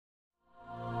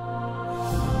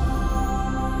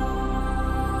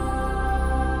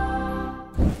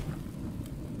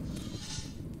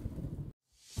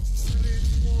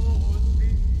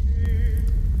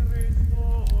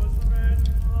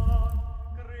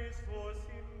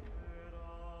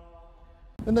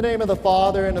In the name of the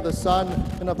Father, and of the Son,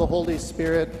 and of the Holy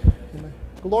Spirit. Amen.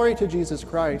 Glory to Jesus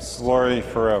Christ. Glory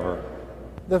forever.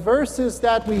 The verses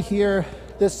that we hear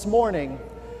this morning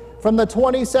from the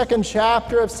 22nd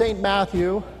chapter of St.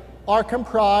 Matthew are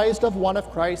comprised of one of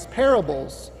Christ's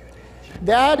parables,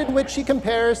 that in which he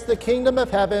compares the kingdom of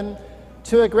heaven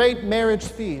to a great marriage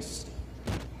feast.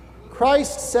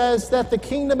 Christ says that the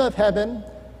kingdom of heaven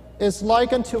is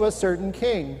like unto a certain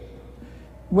king,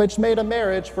 which made a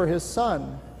marriage for his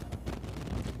son.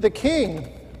 The king,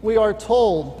 we are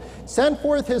told, sent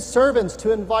forth his servants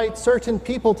to invite certain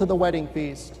people to the wedding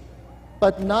feast,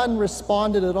 but none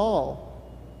responded at all.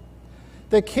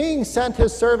 The king sent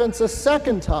his servants a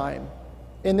second time,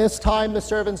 and this time the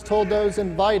servants told those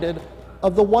invited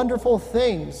of the wonderful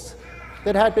things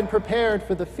that had been prepared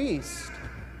for the feast.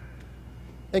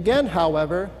 Again,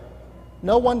 however,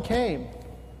 no one came.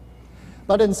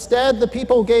 But instead, the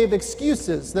people gave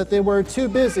excuses that they were too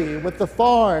busy with the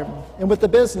farm and with the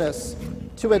business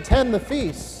to attend the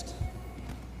feast.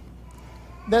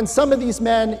 Then some of these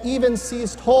men even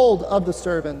seized hold of the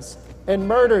servants and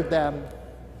murdered them.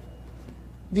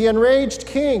 The enraged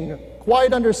king,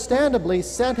 quite understandably,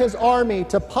 sent his army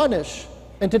to punish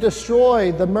and to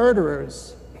destroy the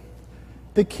murderers.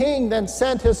 The king then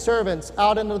sent his servants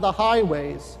out into the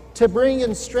highways to bring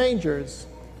in strangers,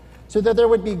 so that there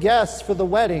would be guests for the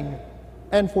wedding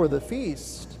and for the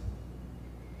feast.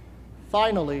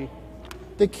 Finally,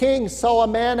 the king saw a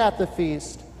man at the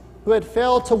feast who had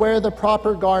failed to wear the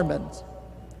proper garment,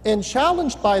 and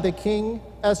challenged by the king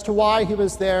as to why he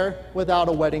was there without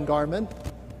a wedding garment,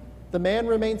 the man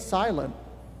remained silent.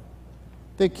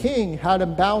 The king had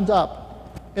him bound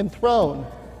up and thrown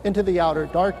into the outer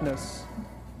darkness.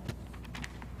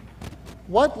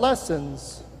 What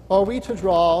lessons are we to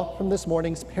draw from this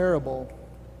morning's parable?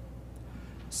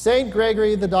 St.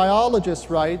 Gregory the Dialogist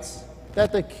writes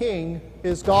that the king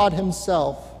is God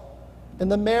himself,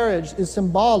 and the marriage is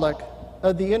symbolic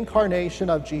of the incarnation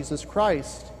of Jesus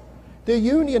Christ, the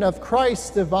union of Christ's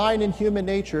divine and human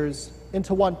natures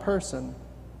into one person.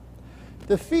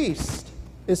 The feast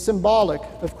is symbolic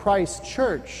of Christ's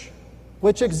church,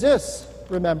 which exists,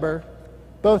 remember,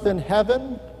 both in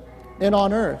heaven and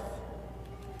on earth.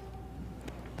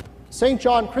 St.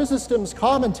 John Chrysostom's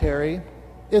commentary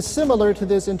is similar to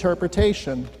this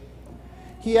interpretation.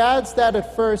 He adds that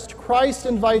at first Christ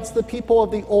invites the people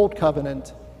of the Old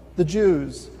Covenant, the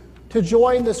Jews, to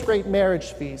join this great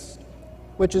marriage feast,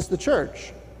 which is the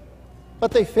church,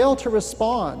 but they fail to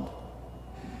respond.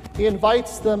 He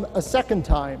invites them a second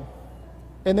time,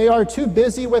 and they are too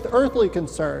busy with earthly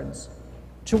concerns,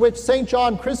 to which St.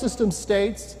 John Chrysostom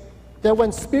states that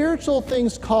when spiritual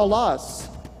things call us,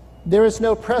 there is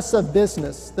no press of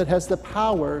business that has the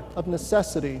power of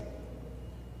necessity.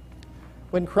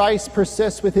 When Christ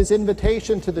persists with his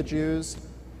invitation to the Jews,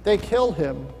 they kill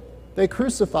him, they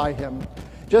crucify him,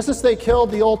 just as they killed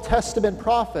the Old Testament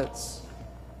prophets.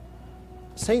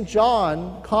 St.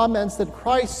 John comments that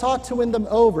Christ sought to win them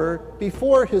over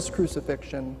before his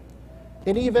crucifixion,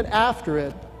 and even after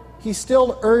it, he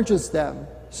still urges them,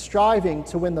 striving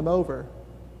to win them over.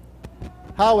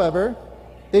 However,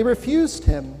 they refused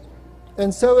him.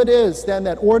 And so it is then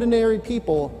that ordinary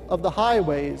people of the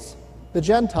highways, the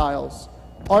Gentiles,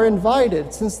 are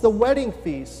invited, since the wedding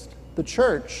feast, the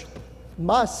church,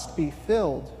 must be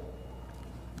filled.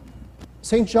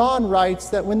 St. John writes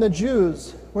that when the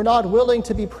Jews were not willing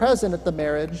to be present at the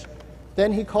marriage,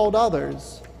 then he called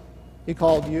others. He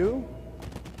called you,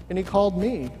 and he called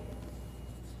me.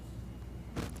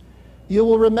 You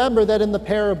will remember that in the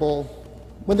parable,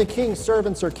 when the king's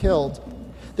servants are killed,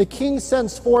 the king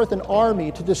sends forth an army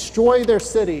to destroy their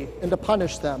city and to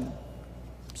punish them.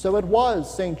 So it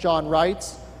was, St. John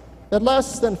writes, that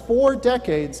less than 4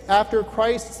 decades after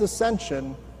Christ's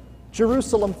ascension,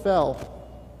 Jerusalem fell.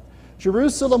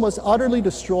 Jerusalem was utterly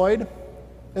destroyed,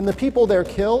 and the people there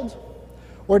killed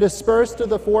or dispersed to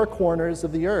the 4 corners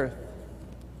of the earth.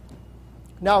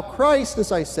 Now Christ,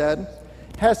 as I said,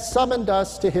 has summoned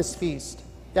us to his feast,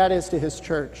 that is, to his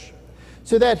church,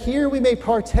 so that here we may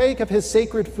partake of his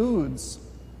sacred foods,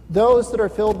 those that are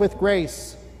filled with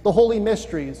grace, the holy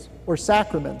mysteries or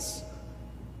sacraments,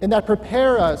 and that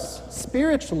prepare us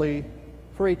spiritually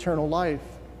for eternal life.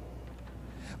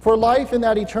 For life in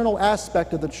that eternal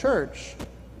aspect of the church.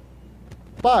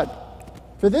 But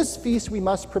for this feast we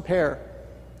must prepare.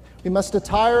 We must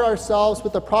attire ourselves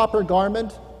with the proper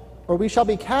garment, or we shall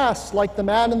be cast, like the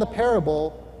man in the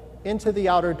parable, into the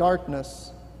outer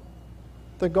darkness.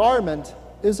 The garment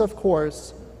is, of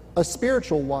course, a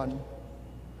spiritual one.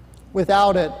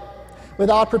 Without it,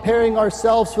 without preparing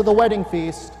ourselves for the wedding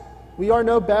feast, we are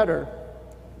no better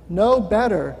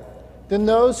than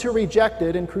those who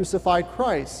rejected and crucified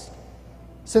Christ,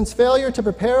 since failure to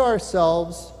prepare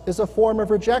ourselves is a form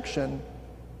of rejection.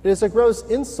 It is a gross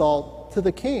insult to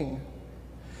the King.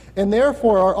 And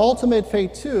therefore, our ultimate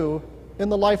fate, too, in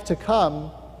the life to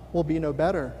come, will be no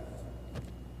better.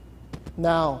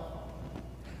 Now,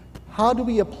 how do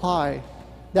we apply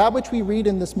that which we read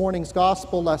in this morning's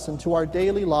gospel lesson to our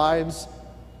daily lives?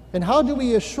 And how do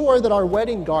we assure that our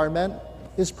wedding garment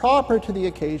is proper to the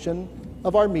occasion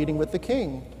of our meeting with the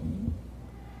King?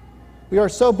 We are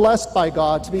so blessed by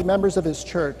God to be members of His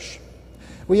church.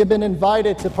 We have been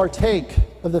invited to partake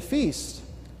of the feast,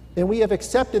 and we have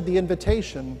accepted the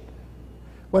invitation.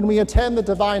 When we attend the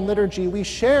divine liturgy, we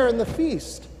share in the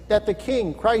feast that the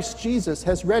King, Christ Jesus,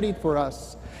 has readied for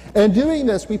us. And in doing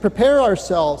this, we prepare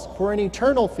ourselves for an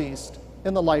eternal feast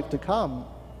in the life to come.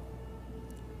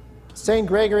 St.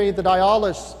 Gregory the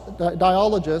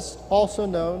Dialogist, also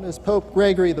known as Pope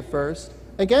Gregory I,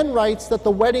 again writes that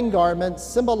the wedding garment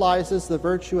symbolizes the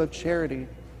virtue of charity.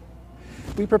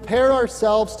 We prepare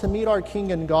ourselves to meet our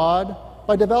King and God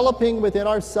by developing within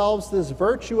ourselves this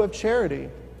virtue of charity,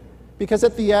 because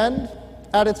at the end,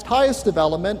 at its highest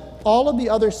development, all of the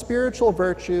other spiritual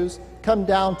virtues come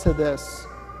down to this.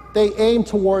 They aim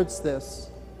towards this.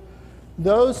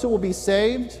 Those who will be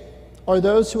saved are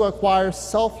those who acquire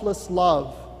selfless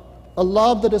love, a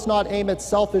love that does not aim at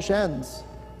selfish ends.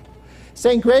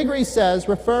 St. Gregory says,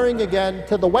 referring again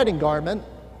to the wedding garment,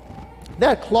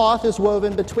 that cloth is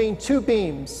woven between two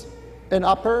beams, an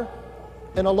upper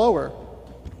and a lower.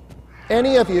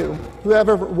 Any of you who have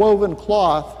ever woven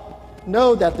cloth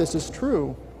know that this is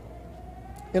true.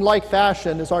 In like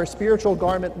fashion is our spiritual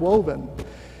garment woven.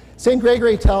 St.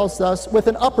 Gregory tells us with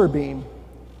an upper beam,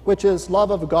 which is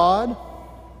love of God,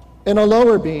 and a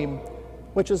lower beam,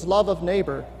 which is love of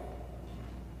neighbor.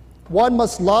 One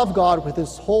must love God with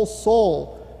his whole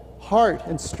soul, heart,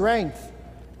 and strength.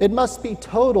 It must be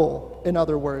total, in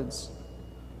other words.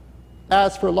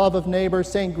 As for love of neighbor,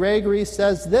 St. Gregory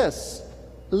says this: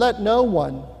 let no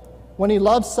one, when he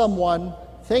loves someone,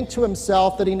 think to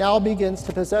himself that he now begins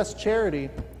to possess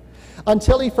charity,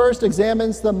 until he first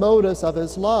examines the motives of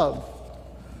his love.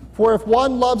 For if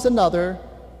one loves another,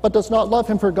 but does not love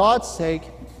him for God's sake,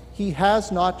 he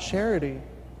has not charity,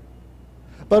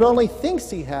 but only thinks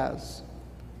he has.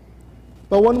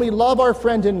 But when we love our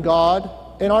friend in God,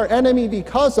 and our enemy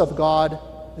because of God,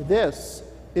 this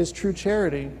is true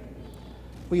charity.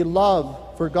 We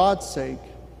love for God's sake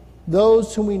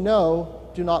those whom we know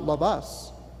do not love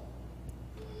us.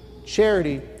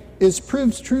 Charity is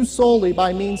proved true solely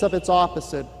by means of its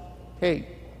opposite, hate.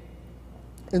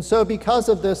 And so because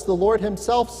of this, the Lord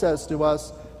himself says to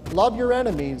us, love your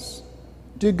enemies,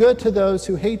 do good to those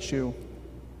who hate you.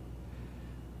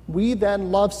 We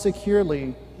then love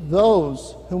securely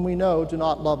those whom we know do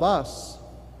not love us.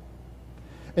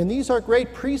 And these are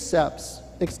great precepts,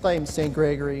 exclaims St.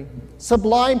 Gregory,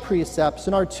 sublime precepts,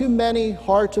 and are too many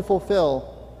hard to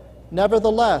fulfill.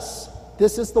 Nevertheless,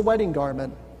 this is the wedding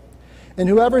garment. And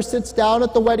whoever sits down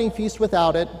at the wedding feast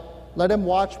without it, let him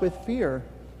watch with fear.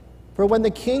 For when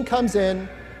the King comes in,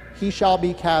 he shall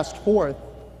be cast forth.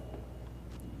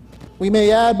 We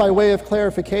may add by way of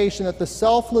clarification that the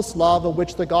selfless love of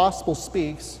which the gospel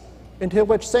speaks, and to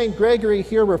which St. Gregory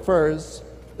here refers,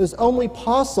 is only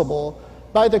possible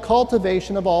by the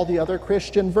cultivation of all the other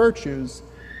Christian virtues,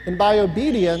 and by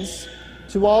obedience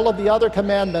to all of the other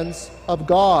commandments of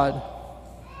God.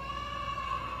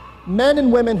 Men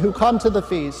and women who come to the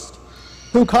feast,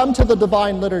 who come to the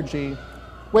divine liturgy,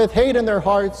 with hate in their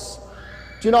hearts,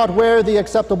 do not wear the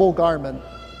acceptable garment.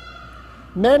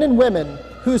 Men and women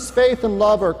whose faith and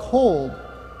love are cold,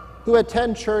 who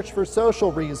attend church for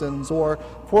social reasons or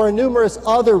for numerous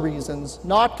other reasons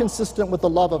not consistent with the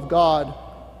love of God,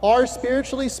 are,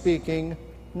 spiritually speaking,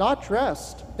 not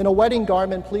dressed in a wedding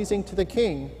garment pleasing to the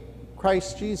King,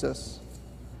 Christ Jesus.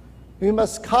 We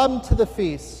must come to the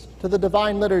feast, to the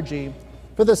divine liturgy,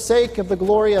 for the sake of the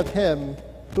glory of Him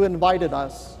who invited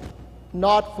us,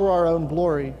 not for our own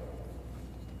glory.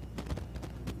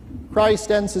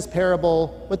 Christ ends his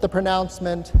parable with the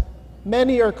pronouncement,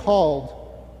 "Many are called,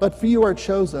 but few are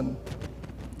chosen."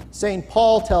 St.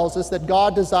 Paul tells us that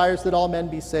God desires that all men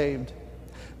be saved.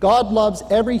 God loves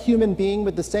every human being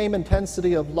with the same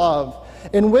intensity of love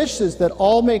and wishes that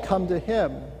all may come to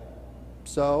him.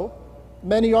 So,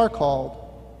 many are called.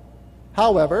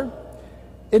 However,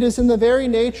 it is in the very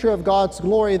nature of God's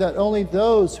glory that only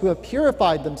those who have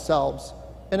purified themselves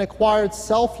and acquired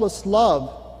selfless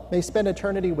love may spend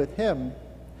eternity with him.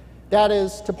 That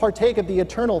is, to partake of the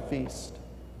eternal feast.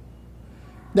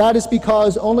 That is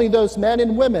because only those men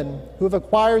and women who have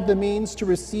acquired the means to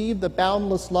receive the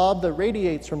boundless love that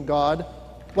radiates from God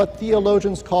what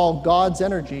theologians call God's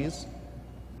energies,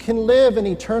 can live in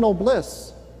eternal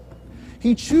bliss.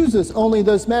 He chooses only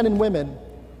those men and women,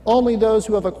 only those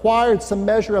who have acquired some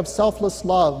measure of selfless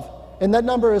love, and that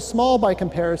number is small by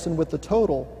comparison with the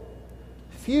total.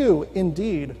 Few,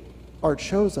 indeed, are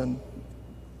chosen.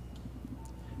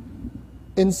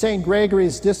 In St.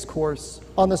 Gregory's discourse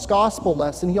on this gospel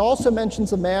lesson, he also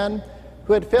mentions a man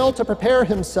who had failed to prepare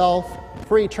himself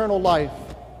for eternal life.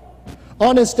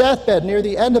 On his deathbed, near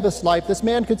the end of his life, this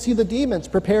man could see the demons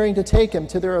preparing to take him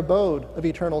to their abode of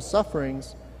eternal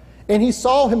sufferings. And he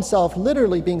saw himself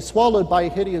literally being swallowed by a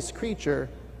hideous creature,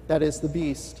 that is the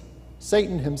beast,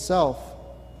 Satan himself.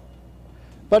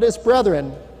 But his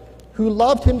brethren, who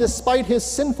loved him despite his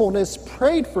sinfulness,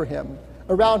 prayed for him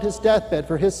around his deathbed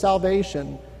for his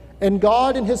salvation. And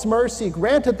God, in his mercy,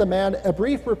 granted the man a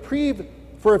brief reprieve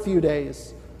for a few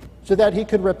days so that he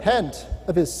could repent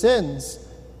of his sins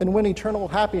and win eternal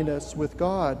happiness with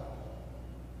God.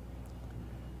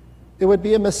 It would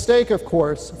be a mistake, of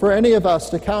course, for any of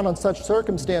us to count on such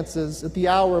circumstances at the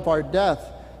hour of our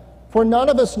death, for none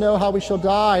of us know how we shall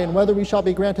die and whether we shall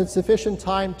be granted sufficient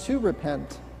time to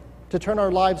repent, to turn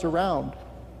our lives around.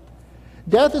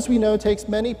 Death, as we know, takes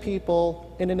many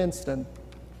people in an instant.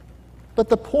 But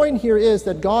the point here is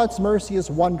that God's mercy is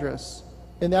wondrous,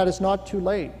 and that is not too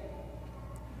late.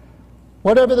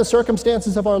 Whatever the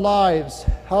circumstances of our lives,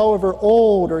 however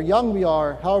old or young we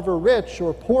are, however rich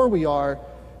or poor we are,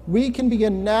 we can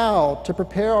begin now to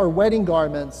prepare our wedding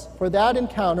garments for that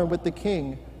encounter with the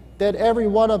King that every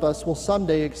one of us will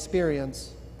someday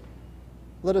experience.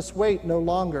 Let us wait no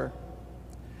longer.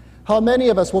 How many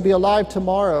of us will be alive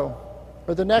tomorrow,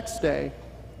 or the next day,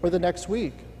 or the next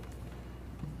week?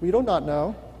 We do not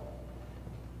know.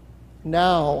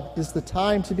 Now is the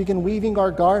time to begin weaving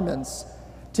our garments,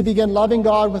 to begin loving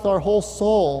God with our whole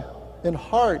soul and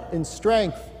heart and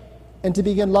strength, and to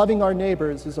begin loving our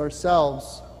neighbors as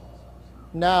ourselves.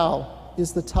 Now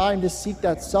is the time to seek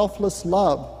that selfless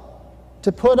love,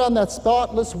 to put on that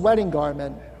spotless wedding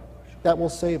garment that will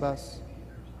save us.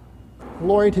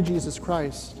 Glory to Jesus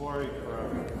Christ. Glory to